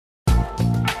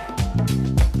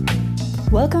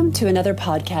Welcome to another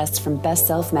podcast from Best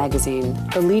Self Magazine,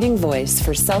 the leading voice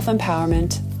for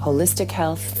self-empowerment, holistic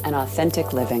health, and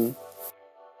authentic living.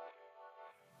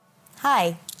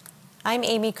 Hi, I'm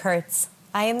Amy Kurtz.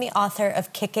 I am the author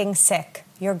of Kicking Sick,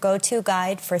 your go-to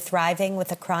guide for thriving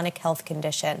with a chronic health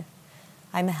condition.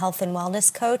 I'm a health and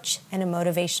wellness coach and a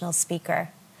motivational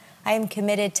speaker. I am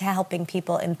committed to helping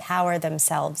people empower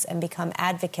themselves and become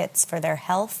advocates for their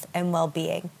health and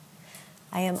well-being.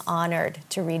 I am honored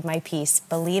to read my piece,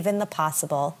 Believe in the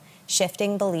Possible,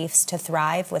 Shifting Beliefs to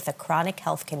Thrive with a Chronic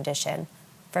Health Condition,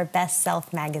 for Best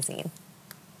Self Magazine.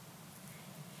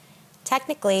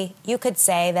 Technically, you could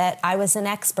say that I was an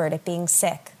expert at being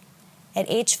sick. At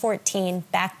age 14,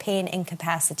 back pain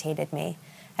incapacitated me.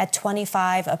 At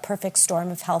 25, a perfect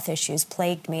storm of health issues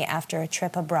plagued me after a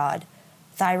trip abroad.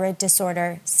 Thyroid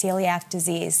disorder, celiac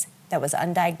disease that was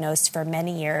undiagnosed for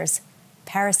many years,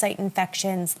 parasite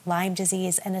infections, Lyme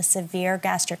disease, and a severe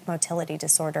gastric motility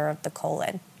disorder of the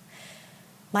colon.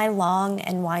 My long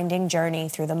and winding journey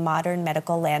through the modern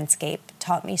medical landscape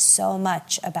taught me so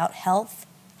much about health,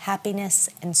 happiness,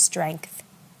 and strength.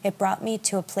 It brought me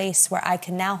to a place where I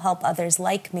can now help others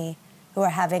like me who are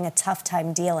having a tough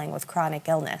time dealing with chronic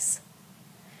illness.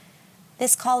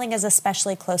 This calling is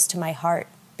especially close to my heart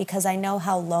because I know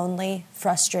how lonely,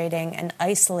 frustrating, and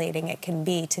isolating it can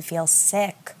be to feel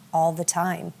sick all the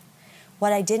time.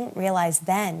 What I didn't realize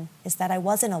then is that I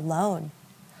wasn't alone.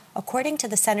 According to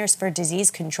the Centers for Disease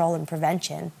Control and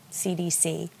Prevention,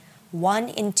 CDC, 1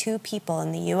 in 2 people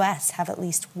in the U.S. have at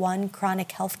least one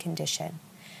chronic health condition.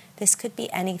 This could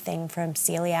be anything from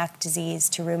celiac disease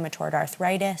to rheumatoid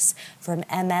arthritis, from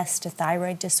MS to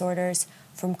thyroid disorders,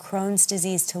 from Crohn's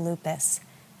disease to lupus.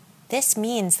 This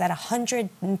means that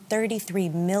 133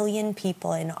 million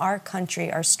people in our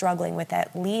country are struggling with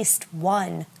at least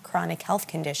one chronic health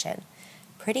condition.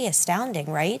 Pretty astounding,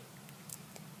 right?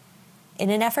 In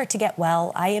an effort to get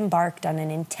well, I embarked on an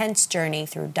intense journey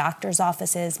through doctors'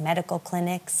 offices, medical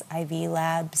clinics, IV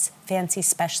labs, fancy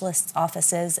specialists'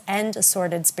 offices, and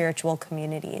assorted spiritual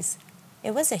communities.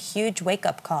 It was a huge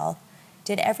wake-up call.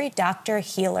 Did every doctor,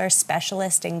 healer,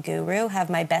 specialist, and guru have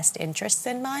my best interests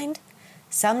in mind?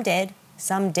 Some did,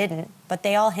 some didn't, but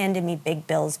they all handed me big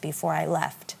bills before I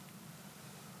left.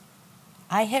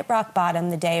 I hit rock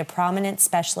bottom the day a prominent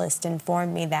specialist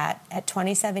informed me that, at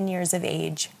 27 years of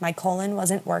age, my colon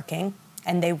wasn't working,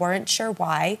 and they weren't sure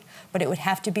why, but it would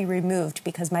have to be removed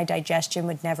because my digestion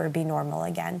would never be normal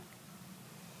again.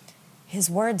 His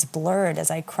words blurred as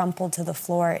I crumpled to the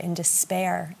floor in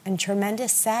despair and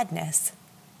tremendous sadness.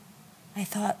 I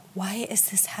thought, why is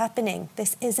this happening?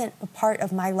 This isn't a part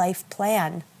of my life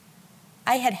plan.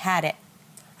 I had it.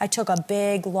 I took a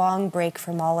big, long break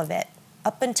from all of it.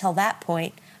 Up until that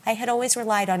point, I had always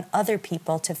relied on other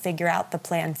people to figure out the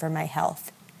plan for my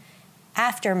health.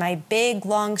 After my big,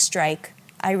 long strike,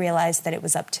 I realized that it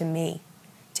was up to me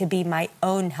to be my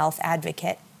own health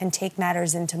advocate and take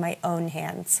matters into my own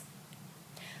hands.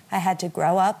 I had to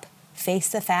grow up, face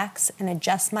the facts, and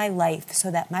adjust my life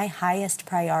so that my highest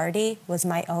priority was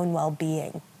my own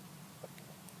well-being.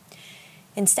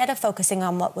 Instead of focusing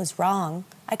on what was wrong,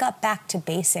 I got back to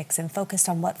basics and focused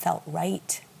on what felt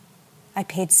right. I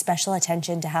paid special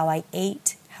attention to how I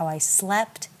ate, how I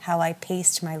slept, how I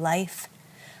paced my life.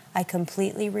 I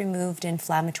completely removed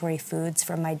inflammatory foods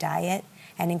from my diet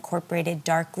and incorporated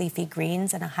dark leafy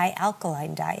greens and a high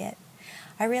alkaline diet.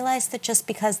 I realized that just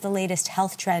because the latest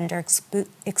health trend or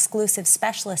exclusive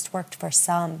specialist worked for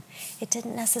some, it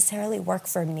didn't necessarily work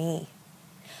for me.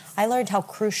 I learned how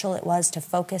crucial it was to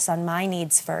focus on my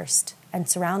needs first and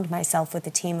surround myself with a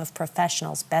team of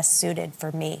professionals best suited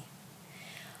for me.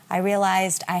 I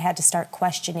realized I had to start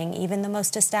questioning even the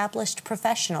most established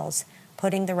professionals,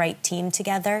 putting the right team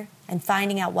together, and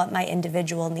finding out what my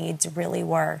individual needs really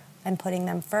were and putting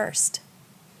them first.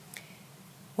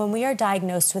 When we are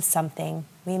diagnosed with something,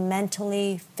 we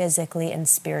mentally, physically, and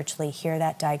spiritually hear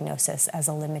that diagnosis as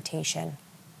a limitation,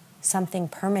 something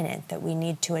permanent that we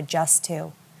need to adjust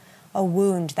to, a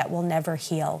wound that will never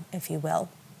heal, if you will.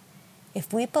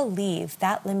 If we believe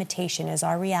that limitation is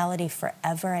our reality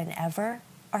forever and ever,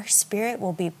 our spirit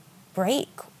will break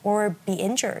or be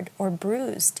injured or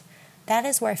bruised. That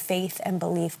is where faith and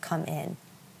belief come in.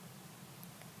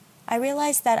 I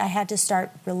realized that I had to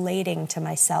start relating to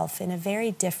myself in a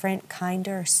very different,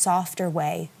 kinder, softer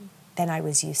way than I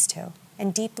was used to,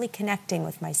 and deeply connecting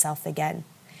with myself again.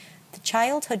 The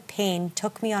childhood pain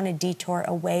took me on a detour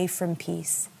away from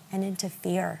peace and into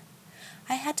fear.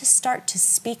 I had to start to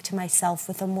speak to myself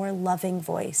with a more loving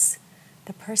voice.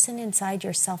 The person inside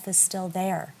yourself is still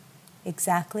there,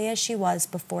 exactly as she was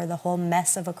before the whole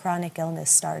mess of a chronic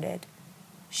illness started.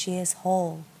 She is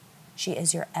whole. She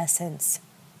is your essence.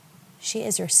 She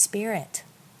is your spirit.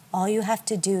 All you have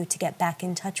to do to get back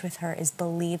in touch with her is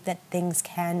believe that things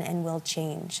can and will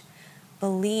change.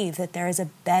 Believe that there is a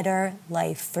better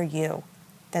life for you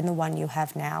than the one you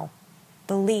have now.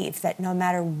 Believe that no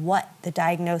matter what the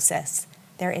diagnosis,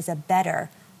 there is a better,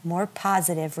 more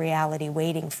positive reality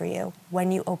waiting for you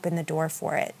when you open the door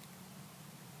for it.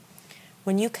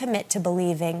 When you commit to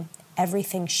believing,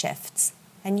 everything shifts,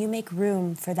 and you make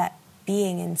room for that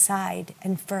being inside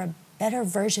and for a better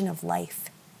version of life.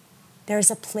 There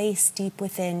is a place deep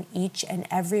within each and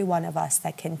every one of us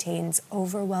that contains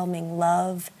overwhelming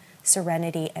love,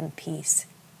 serenity, and peace.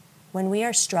 When we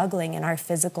are struggling in our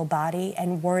physical body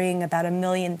and worrying about a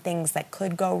million things that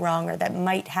could go wrong or that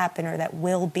might happen or that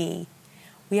will be,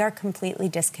 we are completely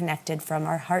disconnected from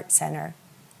our heart center,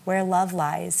 where love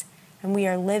lies, and we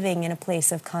are living in a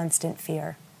place of constant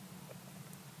fear.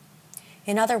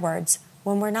 In other words,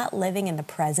 when we're not living in the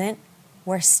present,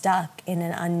 we're stuck in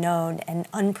an unknown and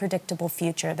unpredictable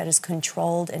future that is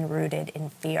controlled and rooted in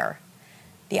fear.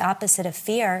 The opposite of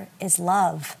fear is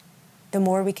love. The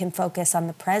more we can focus on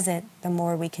the present, the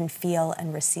more we can feel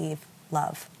and receive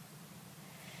love.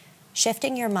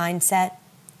 Shifting your mindset,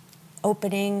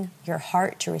 opening your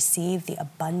heart to receive the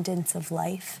abundance of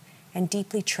life, and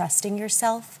deeply trusting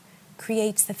yourself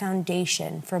creates the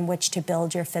foundation from which to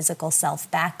build your physical self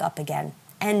back up again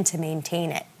and to maintain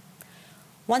it.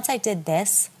 Once I did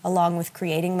this, along with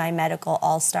creating my medical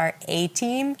all-star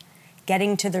A-team,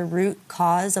 getting to the root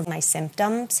cause of my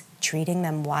symptoms, treating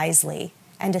them wisely,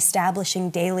 and establishing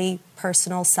daily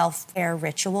personal self-care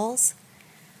rituals,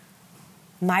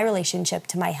 my relationship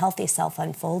to my healthy self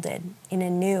unfolded in a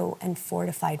new and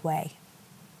fortified way.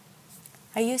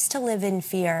 I used to live in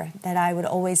fear that I would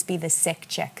always be the sick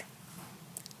chick.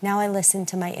 Now I listen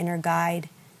to my inner guide,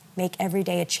 make every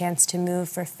day a chance to move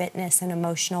for fitness and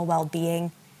emotional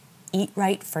well-being, eat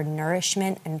right for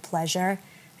nourishment and pleasure,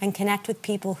 and connect with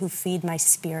people who feed my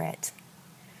spirit.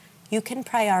 You can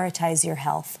prioritize your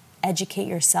health, educate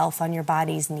yourself on your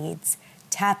body's needs,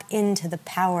 tap into the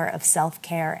power of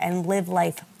self-care, and live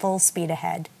life full speed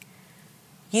ahead.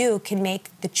 You can make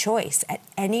the choice at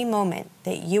any moment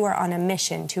that you are on a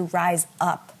mission to rise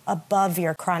up above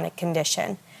your chronic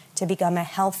condition, to become a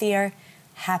healthier,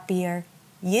 happier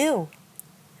you.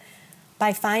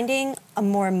 By finding a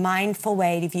more mindful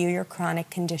way to view your chronic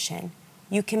condition,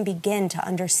 you can begin to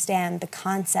understand the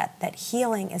concept that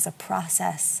healing is a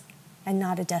process and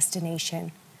not a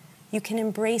destination. You can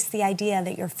embrace the idea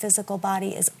that your physical body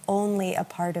is only a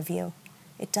part of you.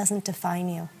 It doesn't define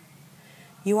you.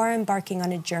 You are embarking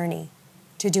on a journey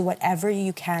to do whatever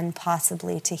you can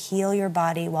possibly to heal your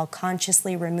body while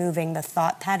consciously removing the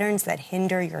thought patterns that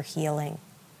hinder your healing.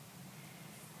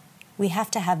 We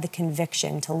have to have the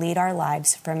conviction to lead our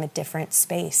lives from a different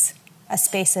space, a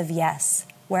space of yes,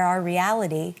 where our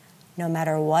reality, no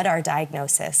matter what our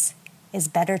diagnosis, is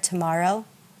better tomorrow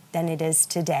than it is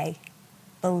today.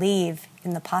 Believe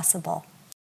in the possible.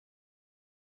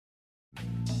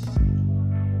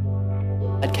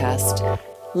 Podcast.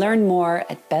 Learn more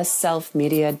at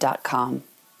bestselfmedia.com.